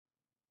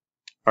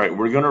All right,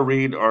 we're going to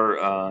read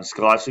our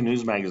Scholastic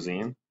News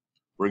magazine.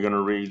 We're going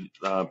to read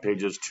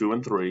pages 2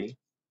 and 3,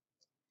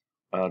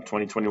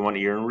 2021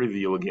 year in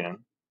review again.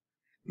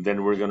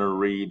 Then we're going to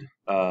read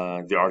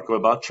the article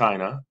about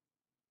China,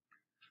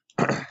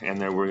 and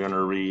then we're going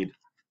to read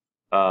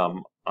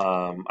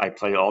I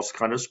play all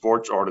kind of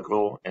sports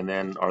article, and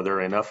then are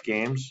there enough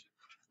games?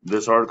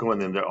 This article, and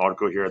then the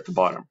article here at the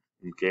bottom.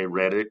 Okay,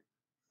 read it,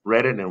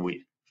 and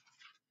we.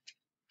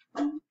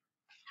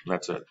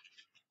 That's it.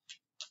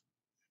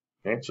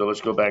 Okay, so let's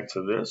go back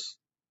to this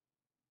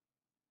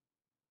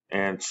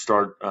and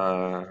start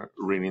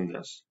reading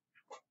this.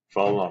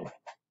 Follow along.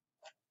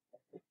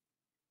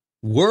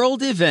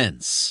 World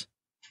Events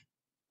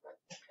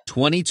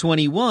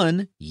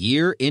 2021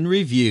 Year in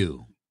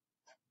Review.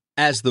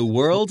 As the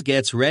world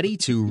gets ready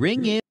to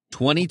ring in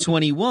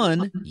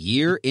 2021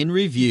 Year in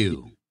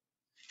Review.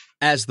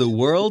 As the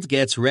world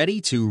gets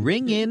ready to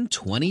ring in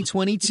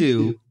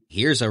 2022,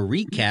 here's a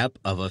recap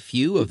of a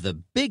few of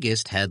the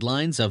biggest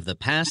headlines of the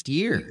past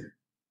year.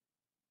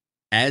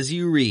 As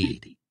you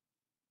read,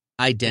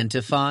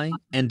 identify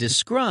and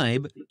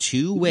describe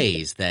 2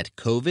 ways that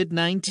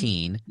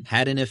COVID-19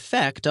 had an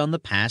effect on the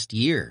past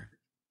year.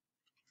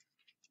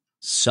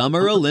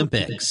 Summer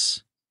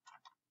Olympics.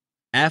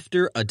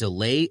 After a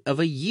delay of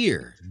a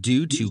year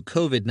due to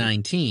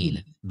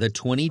COVID-19, the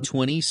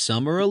 2020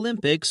 Summer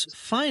Olympics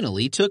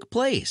finally took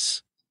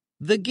place.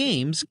 The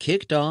Games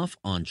kicked off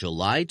on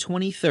July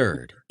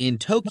 23rd in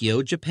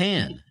Tokyo,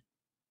 Japan.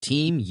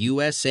 Team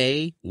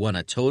USA won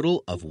a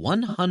total of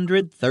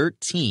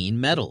 113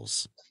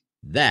 medals.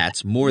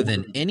 That's more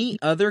than any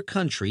other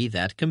country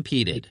that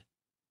competed.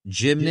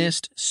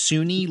 Gymnast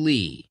Suni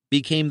Lee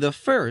became the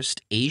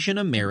first Asian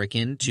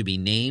American to be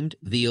named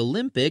the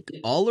Olympic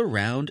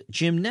all-around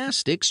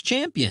gymnastics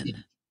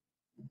champion.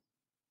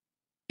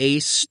 A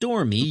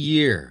stormy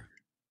year.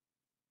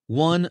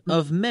 One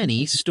of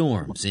many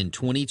storms in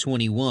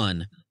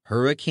 2021,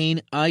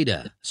 Hurricane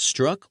Ida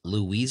struck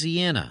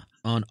Louisiana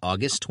on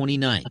August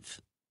 29th.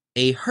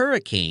 A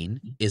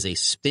hurricane is a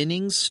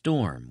spinning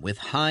storm with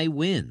high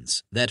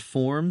winds that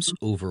forms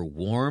over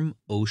warm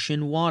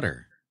ocean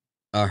water.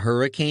 A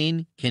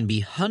hurricane can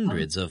be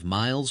hundreds of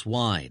miles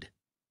wide.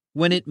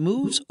 When it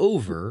moves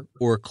over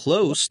or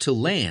close to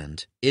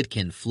land, it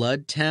can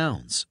flood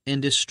towns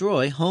and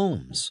destroy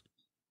homes.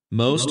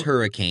 Most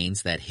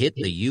hurricanes that hit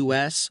the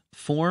U.S.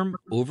 form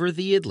over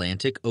the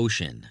Atlantic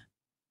Ocean.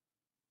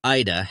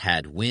 Ida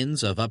had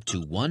winds of up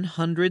to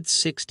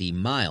 160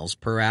 miles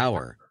per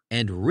hour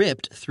and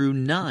ripped through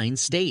 9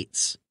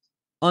 states.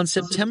 On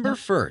September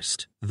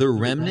 1st, the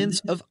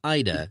remnants of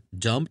Ida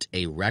dumped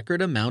a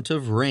record amount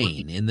of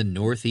rain in the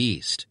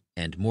Northeast,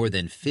 and more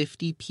than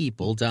 50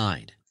 people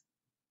died.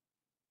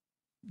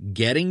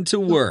 Getting to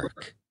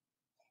work.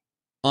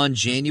 On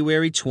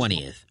January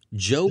 20th,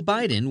 Joe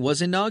Biden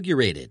was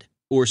inaugurated,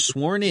 or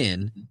sworn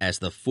in, as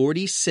the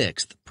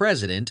 46th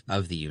President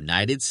of the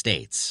United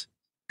States.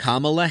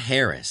 Kamala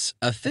Harris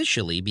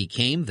officially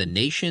became the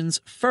nation's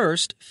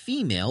first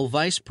female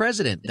vice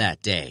president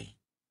that day.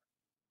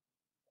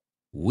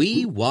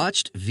 We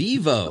watched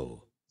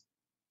Vivo.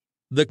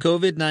 The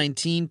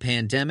COVID-19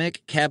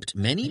 pandemic kept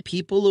many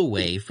people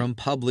away from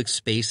public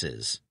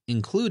spaces,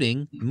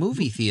 including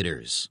movie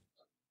theaters.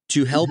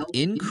 To help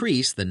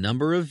increase the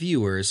number of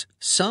viewers,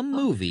 some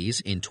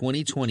movies in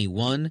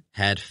 2021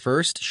 had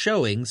first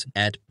showings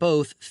at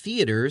both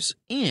theaters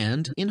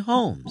and in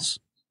homes.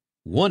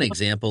 One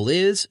example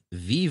is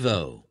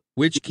Vivo,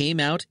 which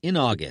came out in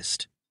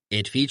August.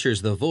 It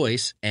features the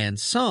voice and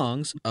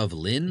songs of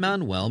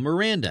Lin-Manuel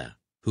Miranda,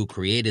 who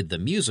created the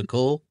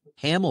musical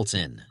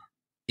Hamilton.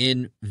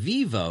 In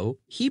Vivo,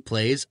 he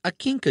plays a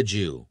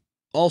kinkajou,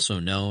 also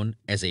known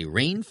as a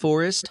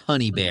rainforest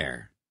honey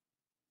bear.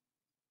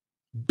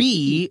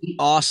 Be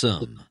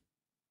awesome.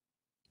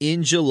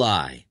 In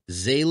July,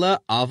 Zayla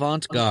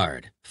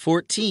Avant-Garde,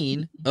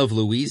 14, of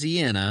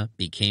Louisiana,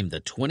 became the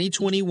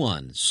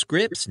 2021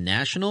 Scripps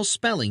National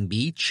Spelling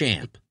Bee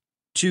champ.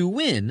 To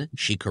win,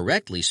 she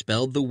correctly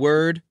spelled the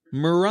word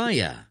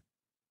Mariah.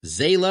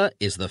 Zayla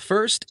is the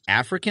first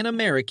African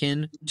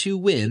American to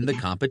win the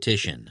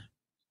competition.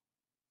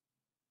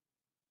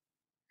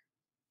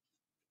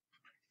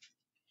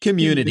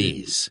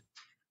 Communities.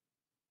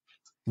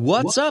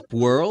 What's up,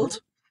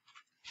 world?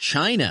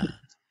 China.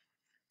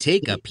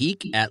 Take a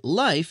peek at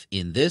life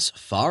in this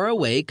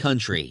faraway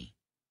country.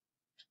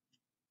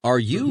 Are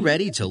you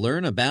ready to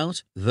learn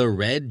about the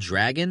Red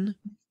Dragon?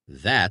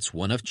 That's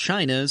one of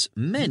China's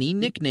many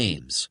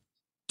nicknames.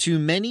 To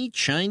many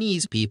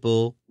Chinese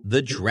people,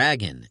 the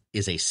dragon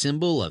is a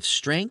symbol of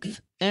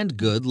strength and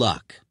good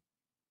luck.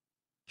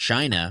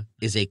 China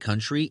is a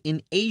country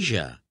in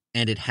Asia,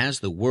 and it has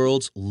the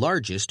world's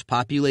largest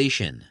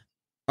population.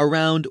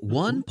 Around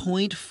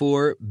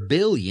 1.4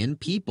 billion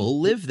people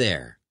live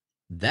there.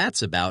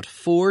 That's about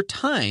 4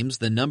 times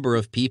the number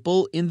of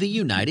people in the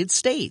United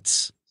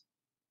States.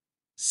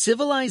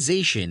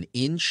 Civilization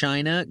in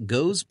China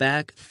goes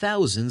back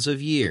thousands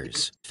of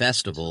years.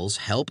 Festivals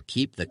help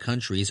keep the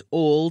country's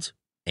old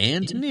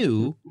and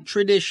new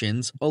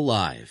traditions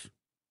alive.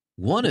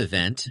 One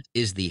event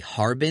is the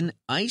Harbin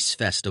Ice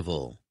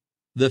Festival.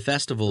 The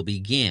festival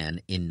began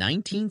in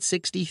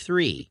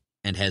 1963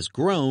 and has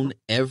grown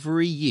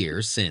every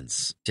year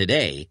since.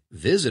 Today,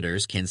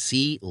 visitors can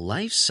see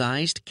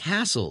life-sized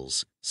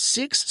castles,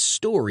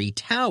 6-story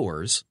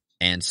towers,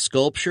 and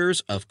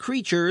sculptures of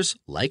creatures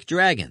like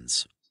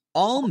dragons,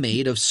 all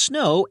made of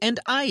snow and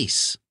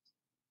ice.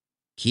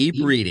 Keep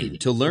reading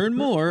to learn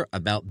more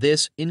about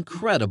this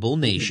incredible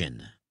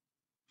nation.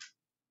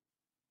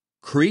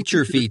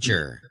 Creature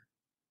feature.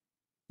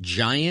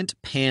 Giant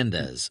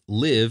pandas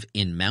live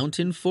in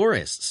mountain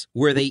forests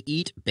where they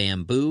eat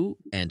bamboo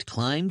and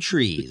climb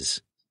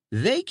trees.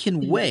 They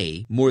can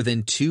weigh more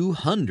than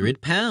 200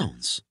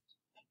 pounds.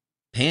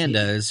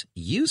 Pandas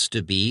used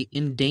to be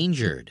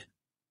endangered.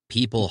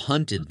 People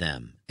hunted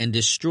them and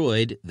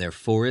destroyed their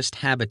forest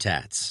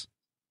habitats.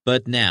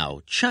 But now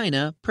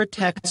China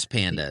protects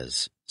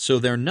pandas, so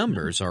their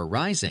numbers are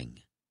rising.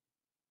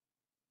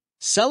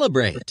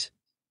 Celebrate.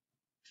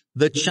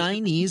 The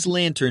Chinese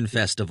Lantern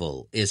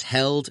Festival is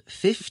held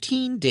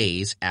 15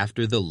 days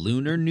after the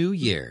Lunar New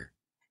Year.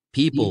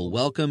 People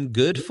welcome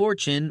good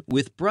fortune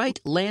with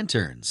bright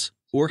lanterns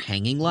or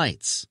hanging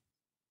lights.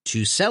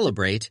 To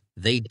celebrate,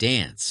 they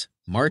dance,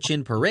 march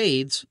in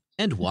parades,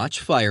 and watch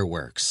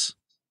fireworks.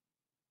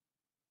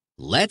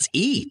 Let's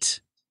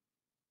eat!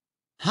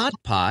 Hot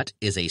pot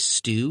is a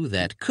stew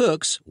that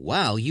cooks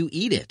while you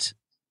eat it.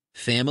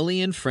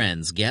 Family and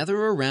friends gather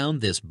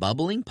around this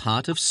bubbling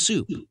pot of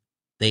soup.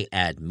 They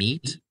add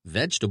meat,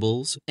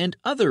 vegetables, and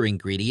other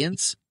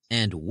ingredients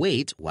and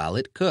wait while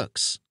it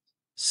cooks.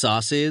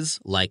 Sauces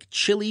like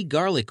chili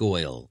garlic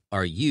oil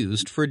are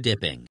used for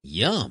dipping.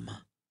 Yum!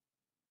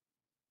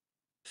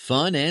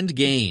 Fun and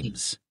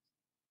games.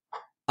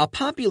 A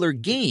popular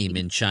game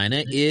in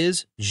China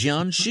is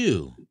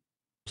jianshu.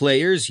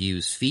 Players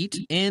use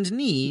feet and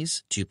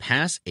knees to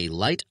pass a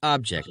light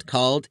object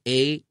called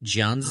a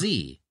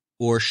jianzi,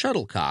 or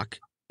shuttlecock,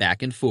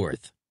 back and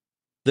forth.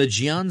 The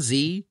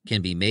jianzi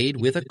can be made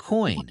with a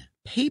coin,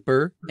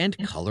 paper, and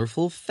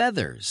colorful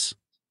feathers.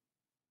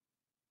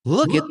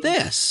 Look at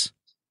this!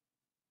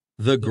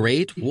 The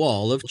Great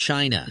Wall of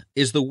China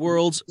is the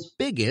world's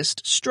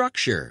biggest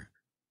structure.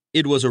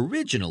 It was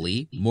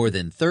originally more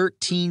than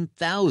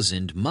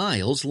 13,000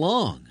 miles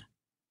long.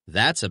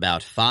 That's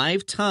about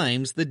 5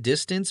 times the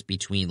distance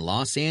between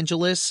Los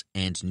Angeles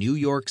and New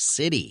York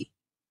City.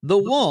 The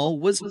wall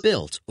was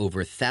built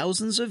over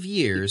thousands of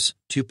years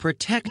to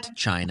protect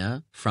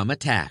China from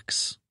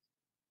attacks.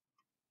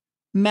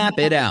 Map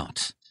it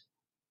out.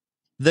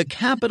 The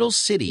capital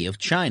city of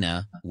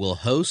China will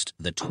host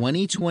the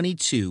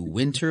 2022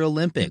 Winter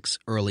Olympics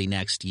early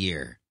next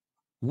year.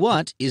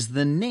 What is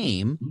the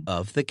name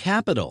of the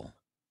capital?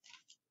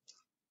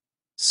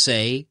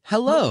 Say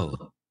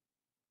hello.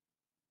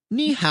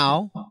 Ni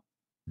hao.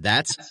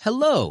 That's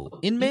hello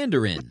in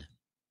Mandarin.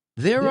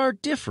 There are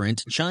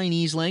different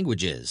Chinese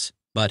languages,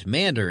 but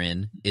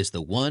Mandarin is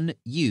the one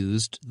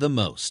used the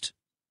most.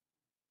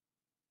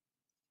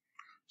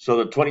 So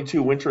the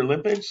 22 Winter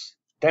Olympics,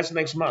 that's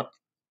next month,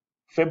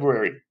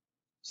 February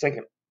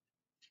 2nd.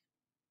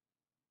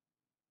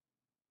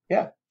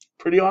 Yeah,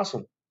 pretty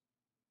awesome.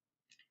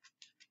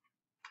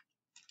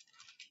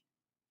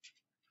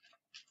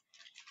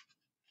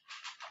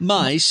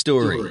 My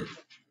story.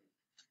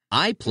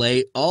 I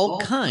play all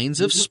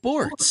kinds of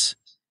sports.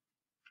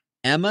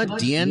 Emma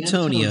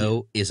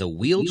D'Antonio is a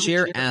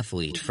wheelchair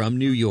athlete from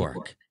New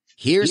York.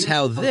 Here's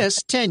how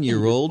this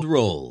 10-year-old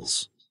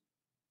rolls.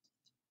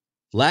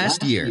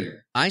 Last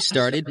year, I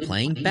started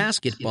playing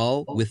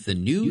basketball with the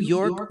New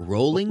York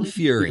Rolling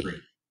Fury.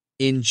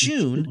 In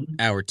June,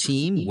 our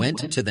team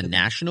went to the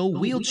National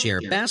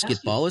Wheelchair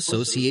Basketball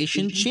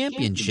Association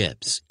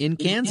Championships in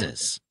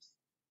Kansas.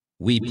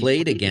 We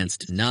played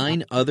against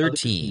 9 other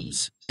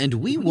teams, and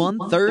we won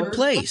 3rd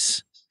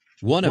place.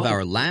 One of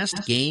our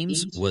last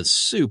games was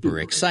super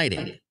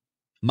exciting.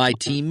 My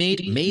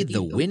teammate made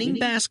the winning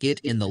basket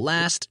in the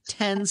last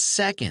 10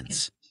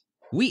 seconds.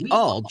 We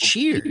all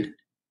cheered.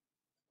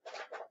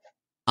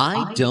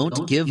 I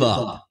don't give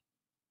up.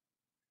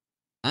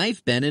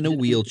 I've been in a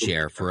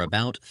wheelchair for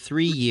about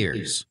 3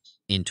 years.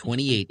 In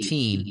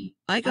 2018,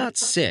 I got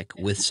sick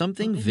with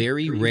something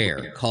very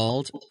rare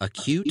called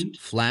acute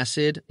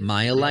flaccid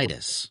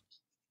myelitis.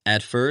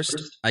 At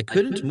first, I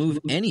couldn't move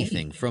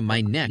anything from my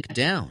neck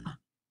down.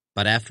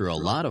 But after a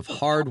lot of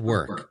hard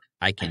work,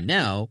 I can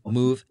now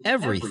move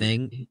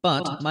everything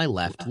but my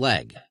left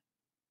leg.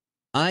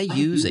 I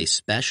use a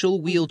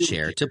special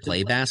wheelchair to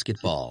play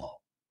basketball.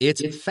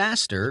 It's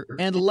faster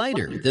and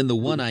lighter than the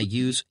one I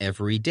use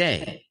every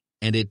day,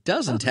 and it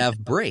doesn't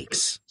have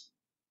brakes.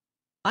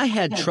 I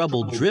had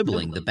trouble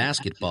dribbling the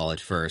basketball at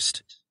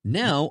first.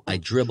 Now I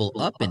dribble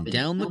up and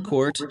down the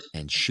court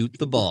and shoot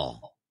the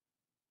ball.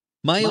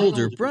 My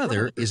older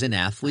brother is an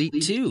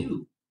athlete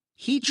too.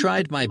 He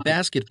tried my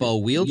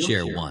basketball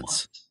wheelchair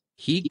once.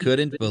 He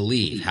couldn't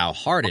believe how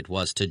hard it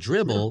was to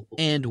dribble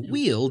and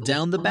wheel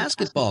down the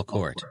basketball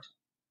court.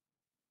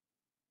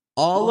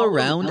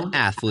 All-around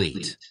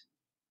athlete.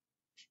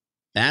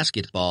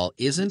 Basketball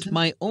isn't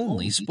my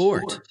only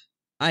sport.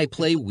 I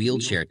play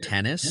wheelchair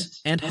tennis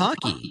and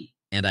hockey,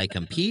 and I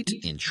compete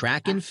in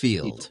track and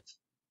field.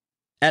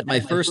 At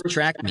my first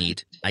track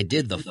meet, I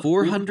did the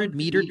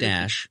 400-meter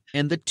dash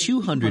and the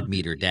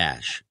 200-meter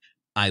dash.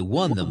 I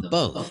won them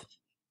both.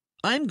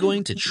 I'm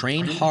going to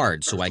train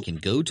hard so I can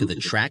go to the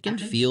track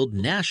and field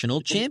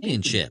national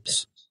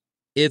championships.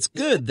 It's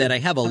good that I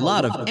have a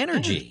lot of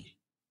energy.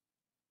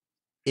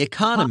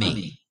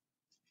 Economy.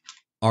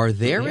 Are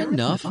there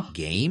enough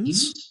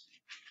games?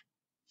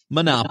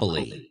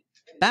 Monopoly,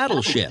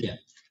 Battleship,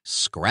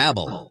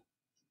 Scrabble.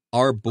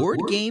 Are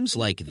board games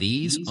like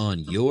these on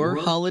your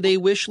holiday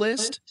wish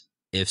list?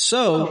 If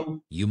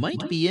so, you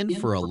might be in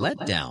for a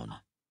letdown.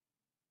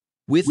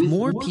 With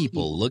more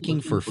people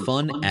looking for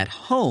fun at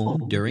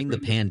home during the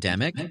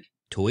pandemic,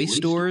 toy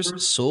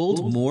stores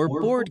sold more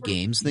board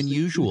games than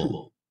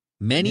usual.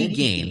 Many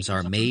games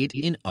are made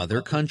in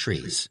other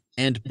countries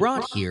and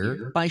brought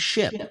here by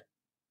ship.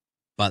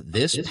 But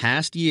this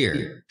past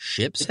year,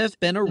 ships have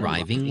been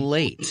arriving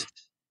late,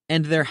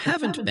 and there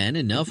haven't been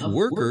enough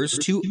workers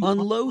to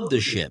unload the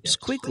ships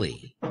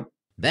quickly.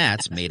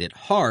 That's made it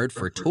hard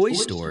for toy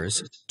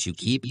stores to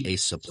keep a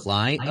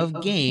supply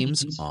of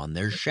games on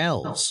their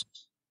shelves.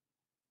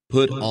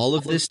 Put all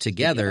of this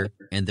together,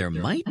 and there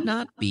might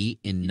not be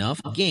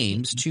enough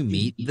games to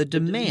meet the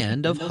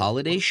demand of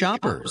holiday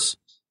shoppers.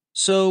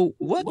 So,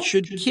 what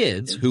should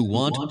kids who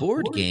want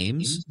board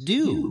games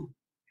do?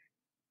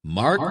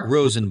 Mark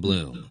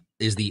Rosenblum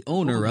is the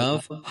owner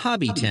of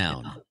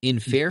Hobbytown in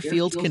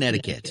Fairfield,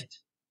 Connecticut.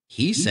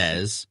 He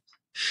says,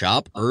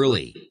 shop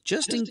early,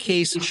 just in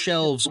case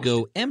shelves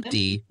go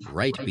empty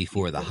right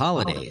before the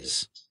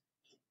holidays.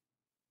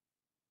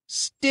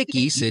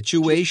 Sticky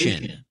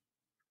situation.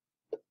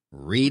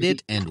 Read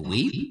it and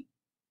weep?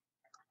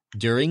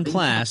 During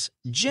class,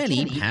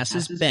 Jenny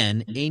passes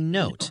Ben a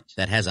note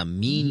that has a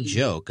mean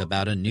joke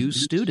about a new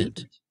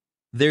student.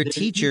 Their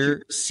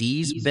teacher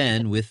sees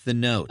Ben with the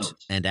note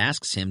and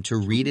asks him to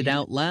read it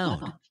out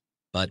loud.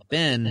 But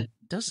Ben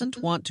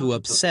doesn't want to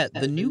upset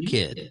the new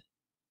kid.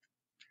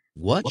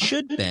 What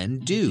should Ben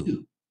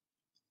do?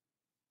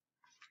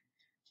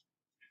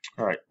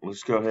 All right,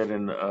 let's go ahead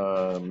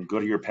and go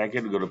to your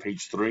packet and go to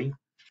page 3.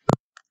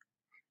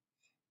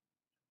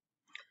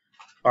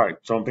 All right,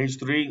 so on page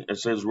 3, it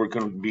says we're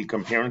going to be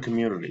comparing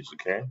communities,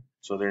 okay?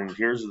 So then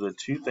here's the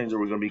two things that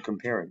we're going to be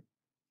comparing.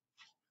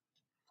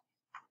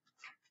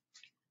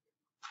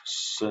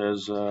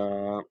 Says,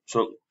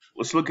 so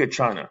let's look at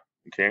China,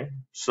 okay?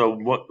 So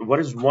what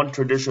is one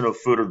tradition of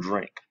food or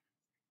drink?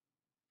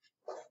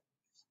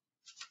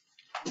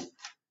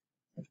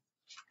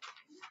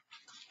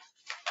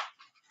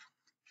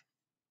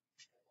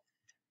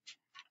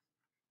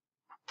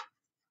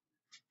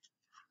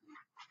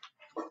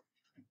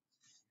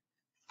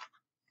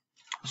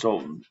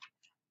 So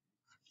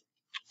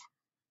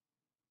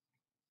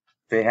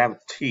they have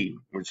tea,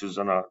 which is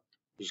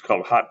it's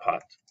called hot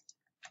pot.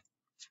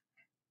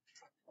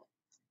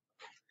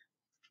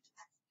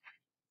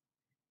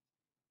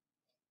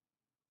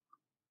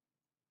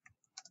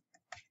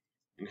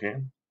 Okay.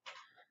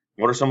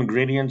 What are some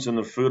ingredients in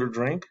the food or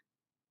drink?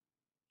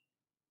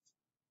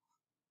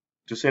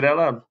 Just say that out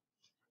loud.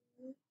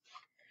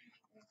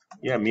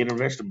 Yeah, meat and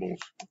vegetables.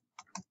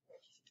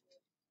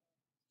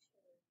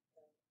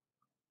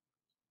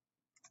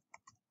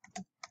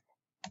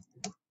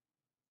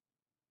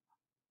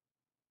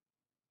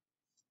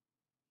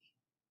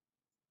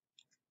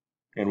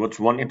 And what's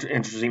one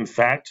interesting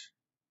fact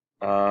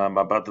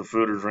about the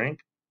food or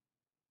drink?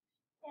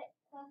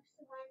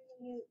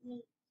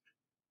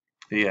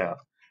 Yeah.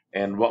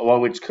 And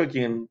while it's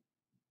cooking,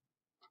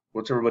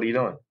 what's everybody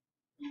doing?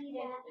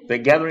 They're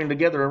gathering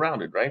together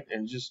around it, right?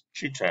 And just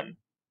chit chatting.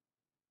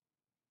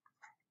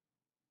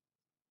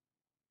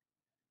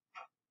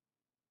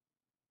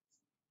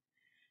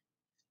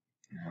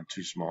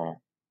 Too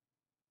small.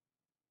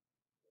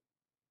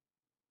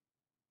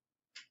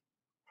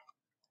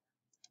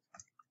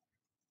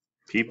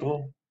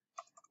 People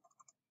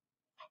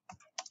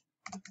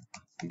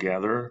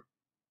gather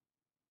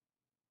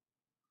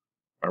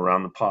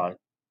around the pot.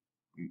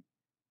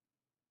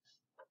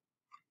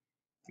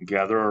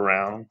 Gather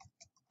around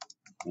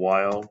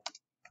while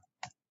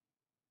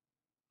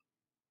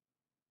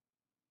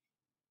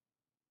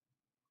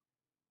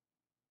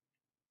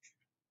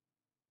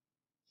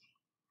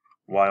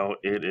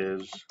it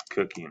is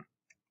cooking.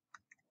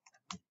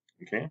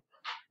 Okay?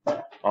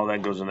 All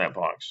that goes in that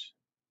box.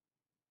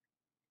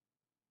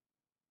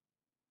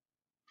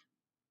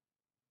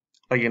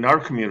 Like in our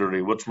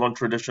community, what's one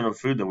tradition of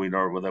food that we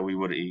know that we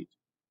would eat?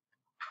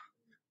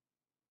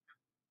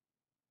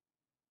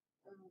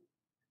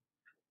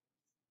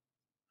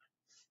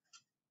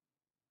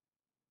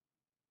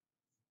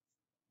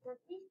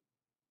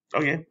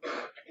 Okay,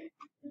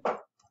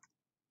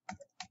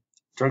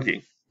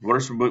 turkey.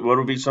 What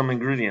would be some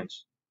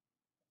ingredients?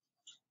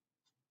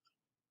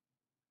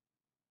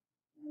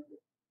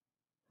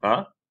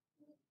 Huh?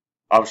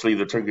 Obviously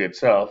the turkey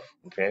itself.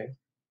 Okay.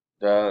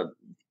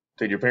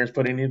 Did your parents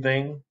put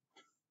anything?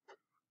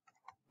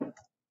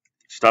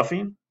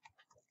 Stuffing,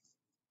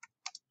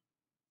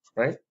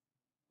 right?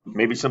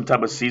 Maybe some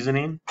type of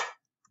seasoning.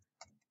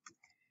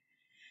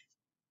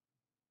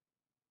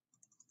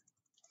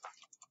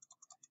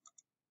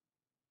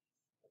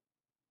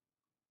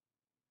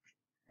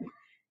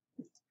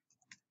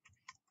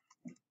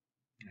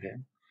 Okay.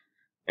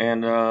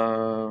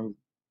 And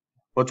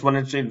what's one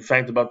interesting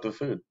fact about the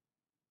food?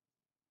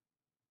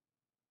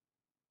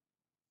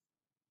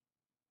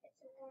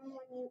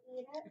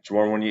 It's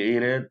warm when you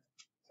eat it.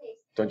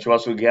 Don't you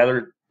also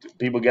gather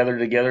people gather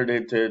together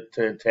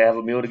to have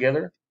a meal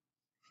together?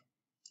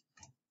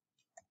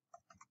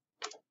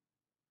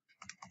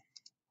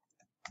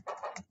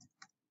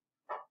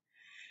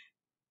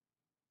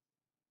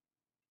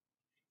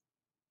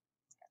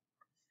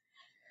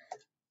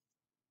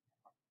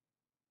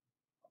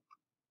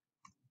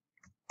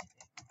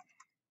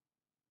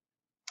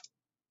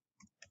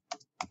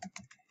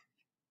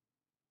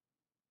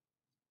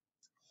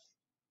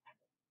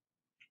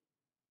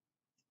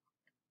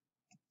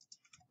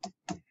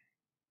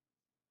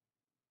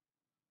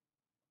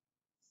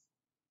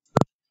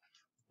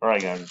 All right,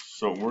 guys.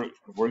 So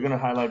we're gonna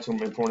highlight some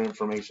important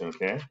information.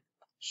 Okay.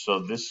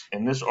 So this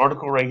in this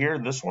article right here,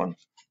 this one.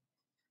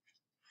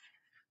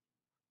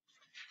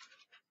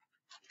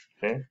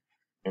 Okay.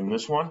 In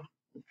this one,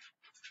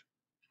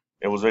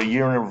 it was a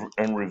year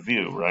in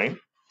review, right?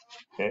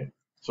 Okay.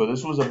 So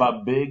this was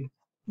about big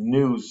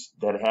news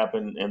that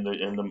happened in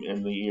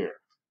the year.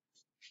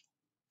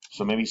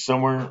 So maybe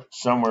somewhere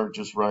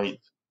just write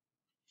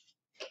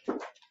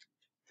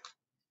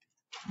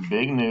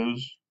big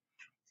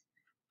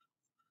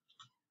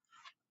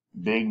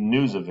big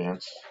news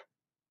events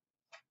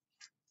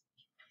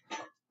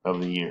of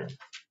the year.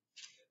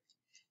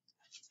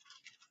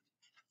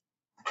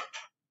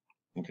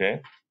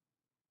 Okay.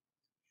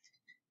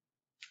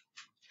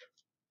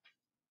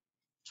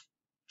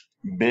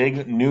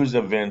 Big news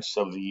events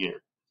of the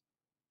year.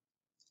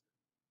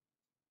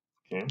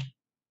 Okay.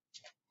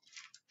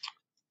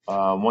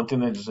 One thing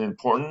that is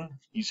important,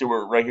 you see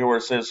where right here where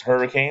it says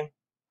hurricane.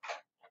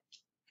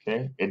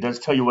 Okay. It does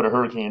tell you what a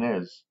hurricane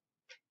is.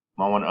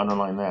 I want to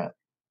underline that.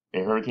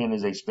 A hurricane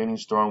is a spinning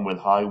storm with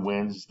high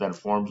winds that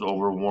forms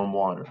over warm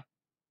water.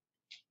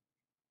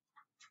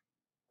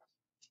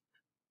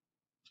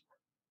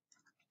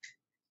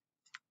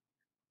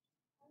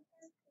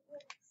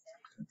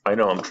 I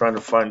know. I'm trying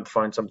to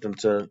find something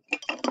to.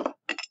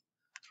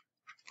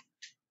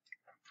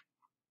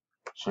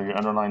 So you're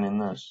underlining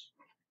this.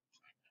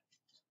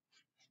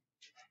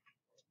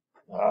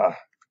 Ah,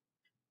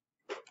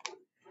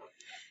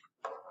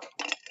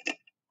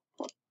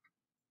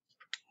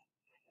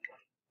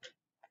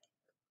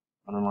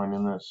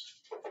 underlining this.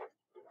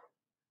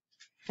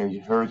 A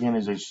hurricane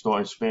is a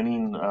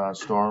spinning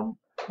storm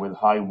with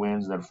high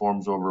winds that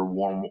forms over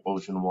warm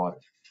ocean water.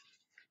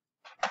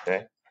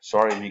 Okay.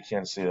 Sorry if you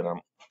can't see it. I'm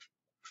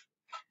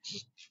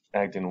just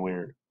acting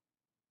weird.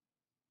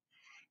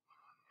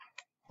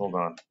 Hold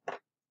on.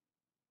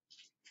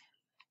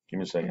 Give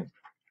me a second.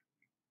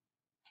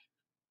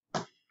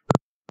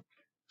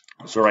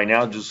 So right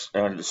now, just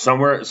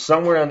somewhere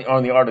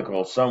on the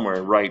article,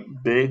 somewhere, write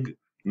big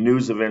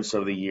news events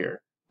of the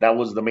year. That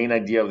was the main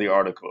idea of the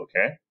article.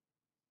 Okay.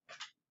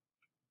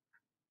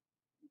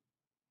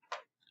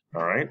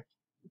 All right.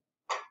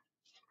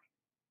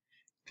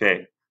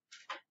 Okay.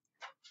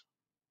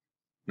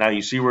 Now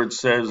you see where it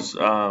says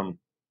a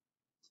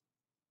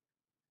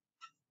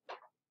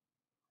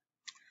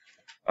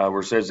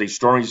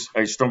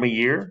stormy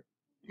year.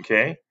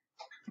 Okay.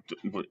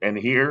 And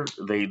here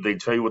they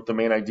tell you what the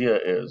main idea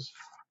is.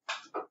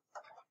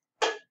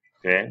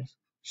 Okay.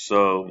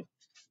 So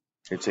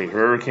it's a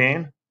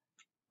hurricane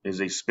is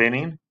a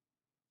spinning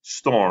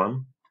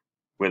storm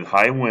with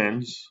high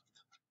winds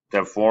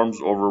that forms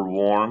over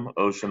warm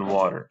ocean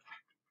water.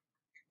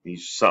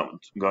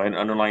 Go ahead and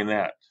underline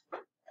that.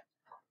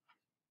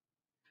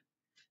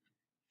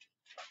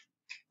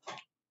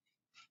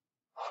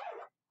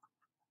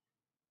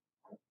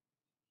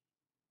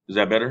 Is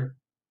that better?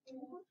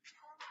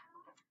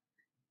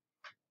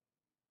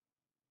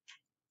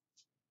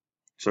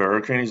 So a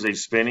hurricane is a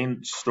spinning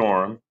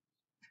storm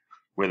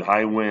with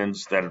high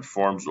winds that it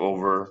forms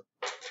over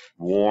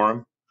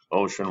warm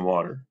ocean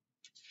water.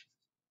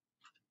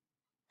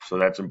 So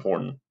that's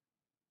important.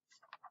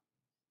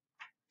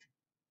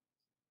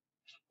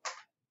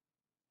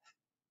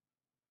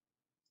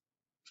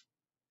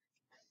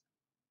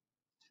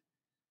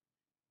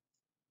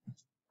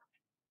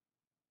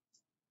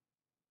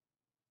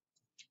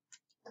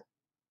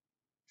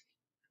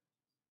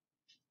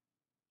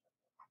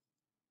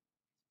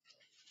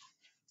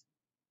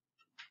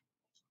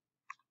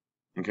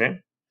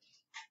 Okay.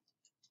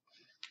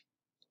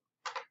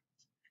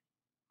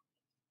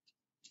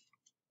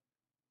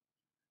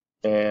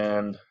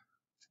 And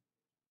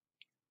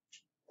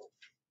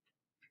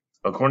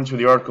according to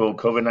the article,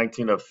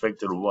 COVID-19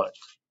 affected what?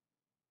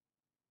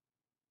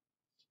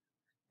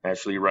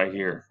 Actually, right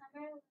here.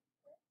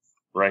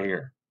 Right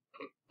here.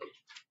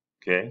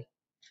 Okay.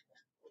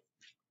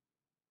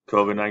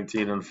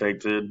 COVID-19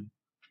 affected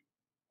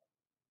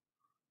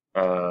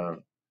uh,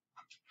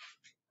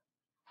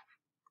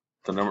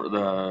 the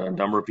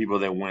number of people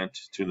that went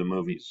to the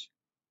movies.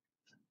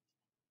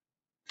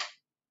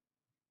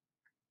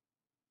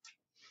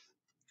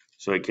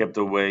 So it kept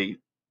away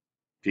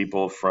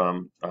people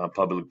from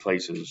public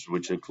places,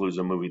 which includes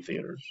the movie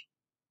theaters.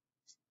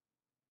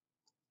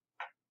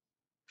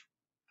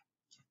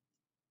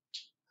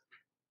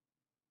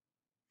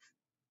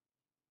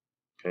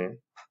 Okay.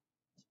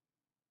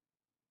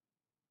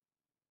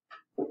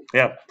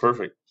 Yeah,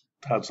 perfect.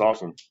 That's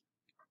awesome.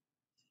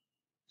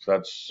 So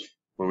that's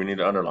what we need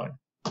to underline.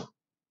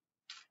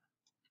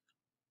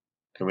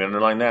 Can we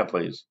underline that,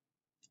 please?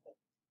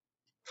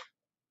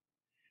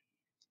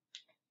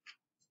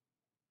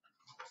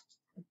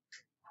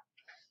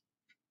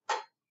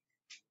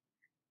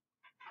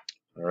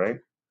 All right.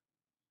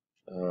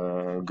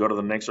 Go to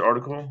the next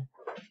article.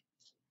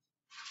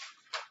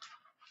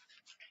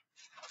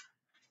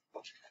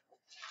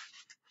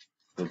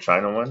 The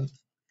China one.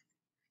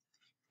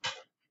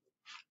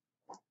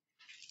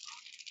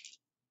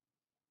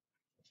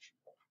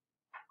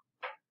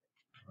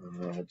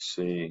 Let's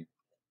see.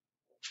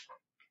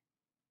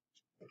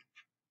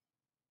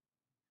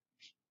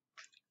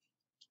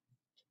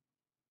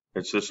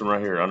 It's this one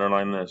right here.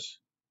 Underline this.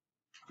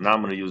 Now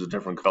I'm going to use a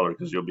different color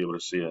because you'll be able to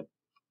see it.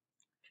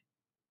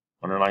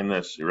 Underline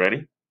this. You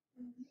ready?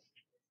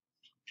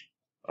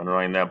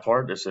 Underline that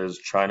part that says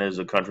China is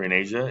a country in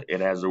Asia.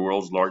 It has the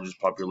world's largest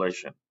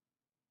population.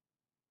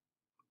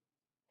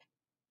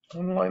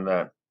 Underline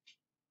that.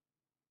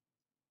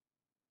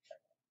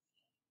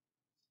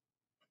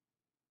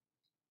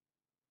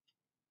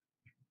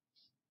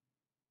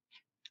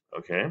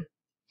 Okay.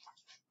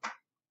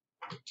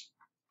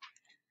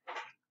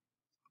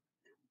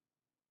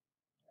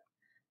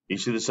 You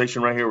see the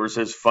section right here where it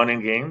says fun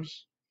and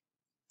games?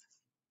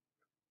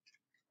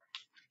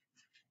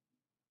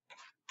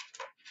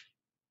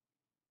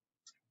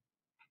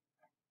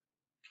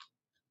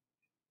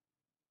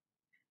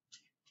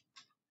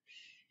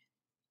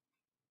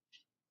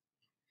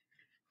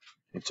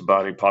 It's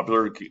about a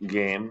popular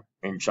game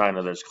in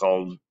China that's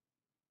called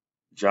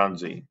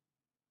Jiangzi.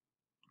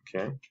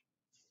 Okay.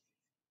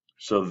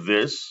 So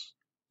this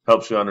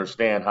helps you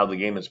understand how the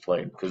game is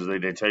played because they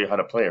tell you how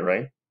to play it,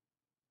 right?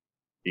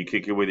 You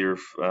kick it with your,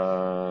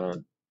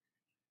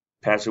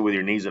 pass it with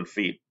your knees and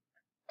feet.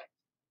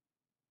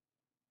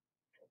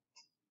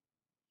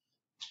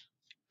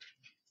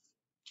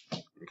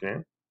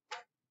 Okay.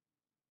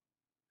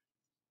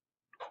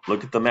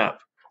 Look at the map.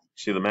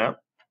 See the map?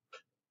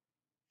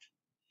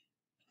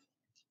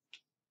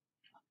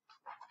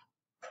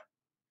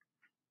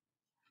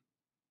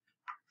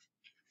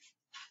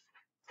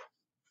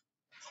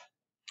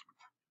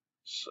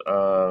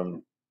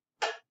 Um,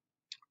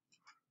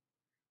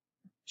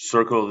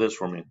 circle this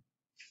for me.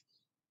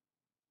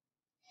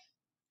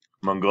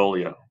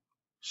 Mongolia.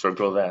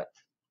 Circle that.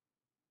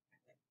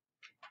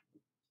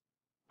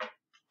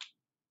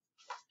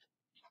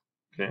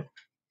 Okay.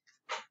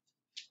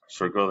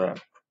 Circle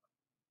that.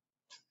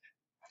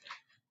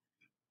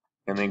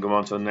 And then go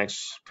on to the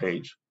next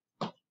page.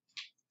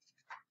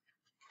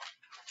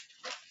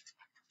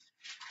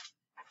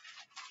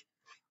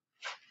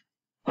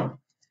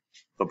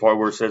 The part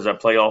where it says I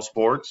play all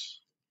sports.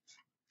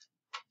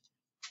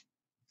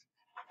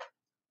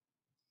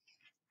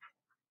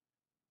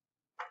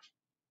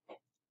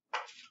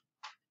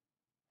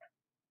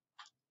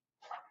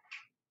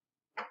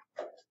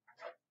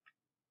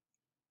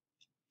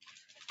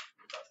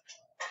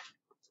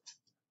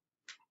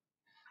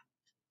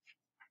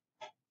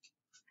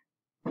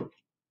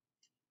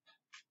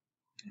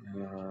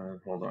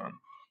 Hold on.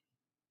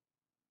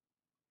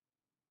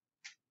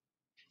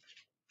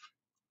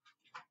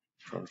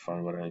 Trying to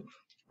find what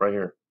right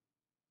here.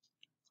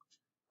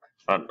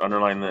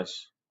 Underline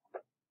this.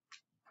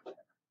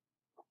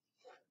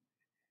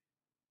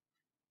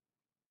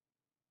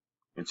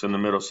 It's in the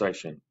middle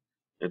section.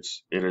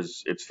 It's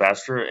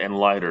faster and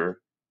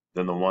lighter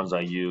than the ones I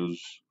use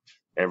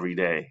every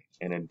day,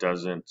 and it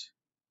doesn't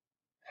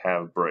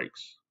have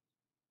brakes.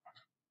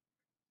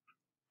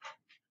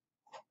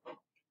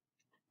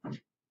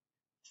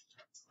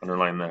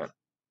 Underline that.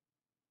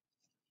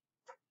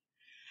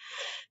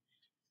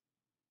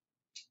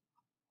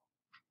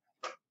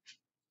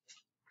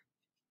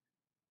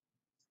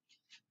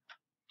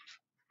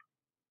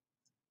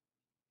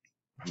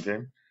 Okay,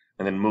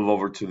 and then move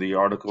over to the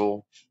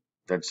article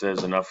that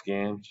says enough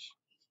games.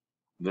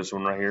 This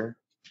one right here.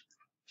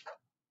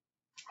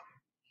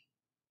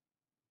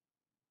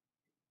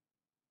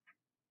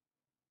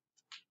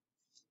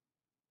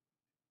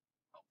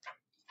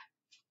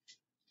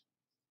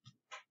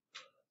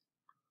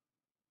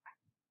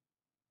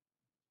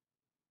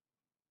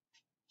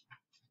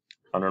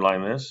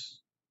 Underline this.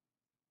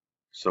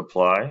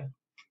 Supply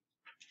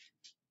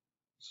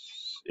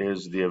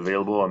is the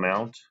available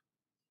amount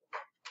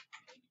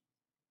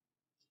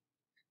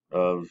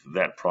of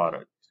that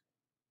product.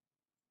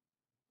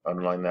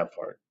 Underline that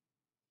part.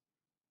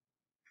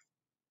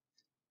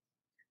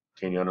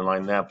 Can you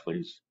underline that,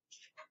 please?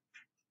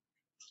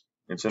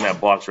 It's in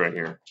that box right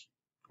here,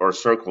 or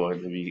circle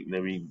it.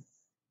 Maybe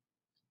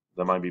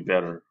that might be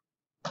better.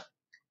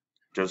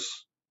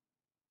 Just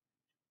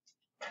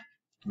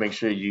make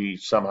sure you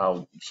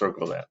somehow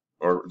circle that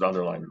or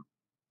underline it.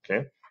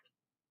 Okay.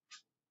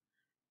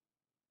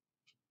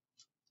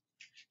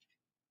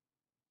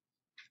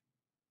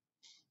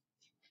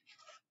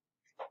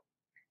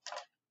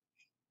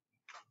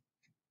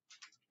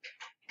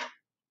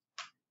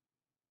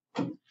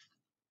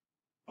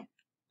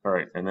 All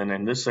right. And then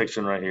in this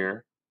section right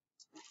here,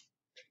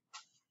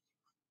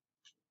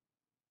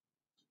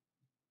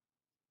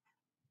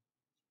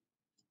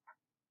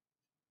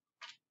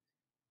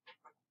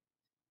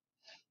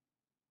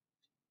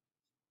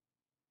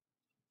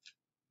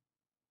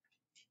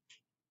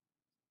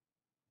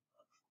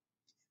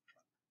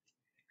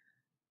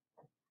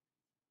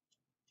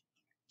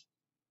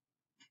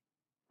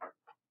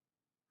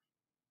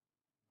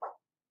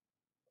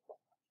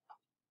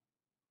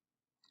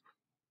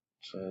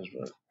 says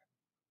what?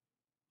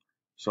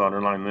 So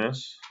underline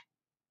this.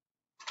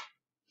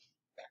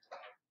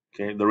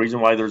 Okay. The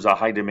reason why there's a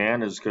high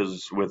demand is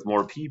because with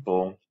more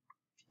people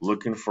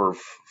looking for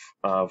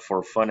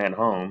fun at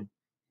home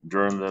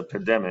during the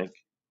pandemic,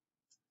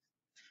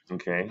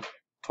 okay,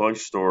 toy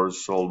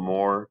stores sold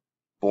more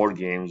board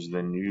games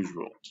than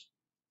usual.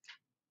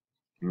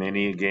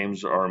 Many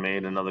games are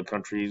made in other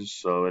countries,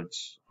 so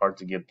it's hard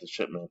to get the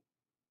shipment.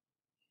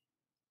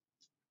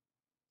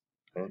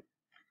 Okay,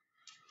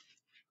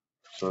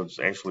 so it's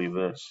actually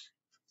this.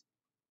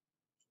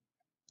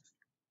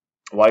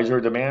 Why is there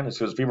a demand? It's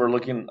because people are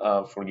looking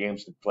for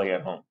games to play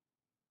at home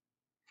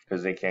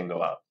because they can't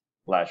go out.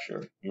 Last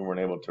year, you weren't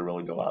able to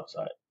really go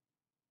outside.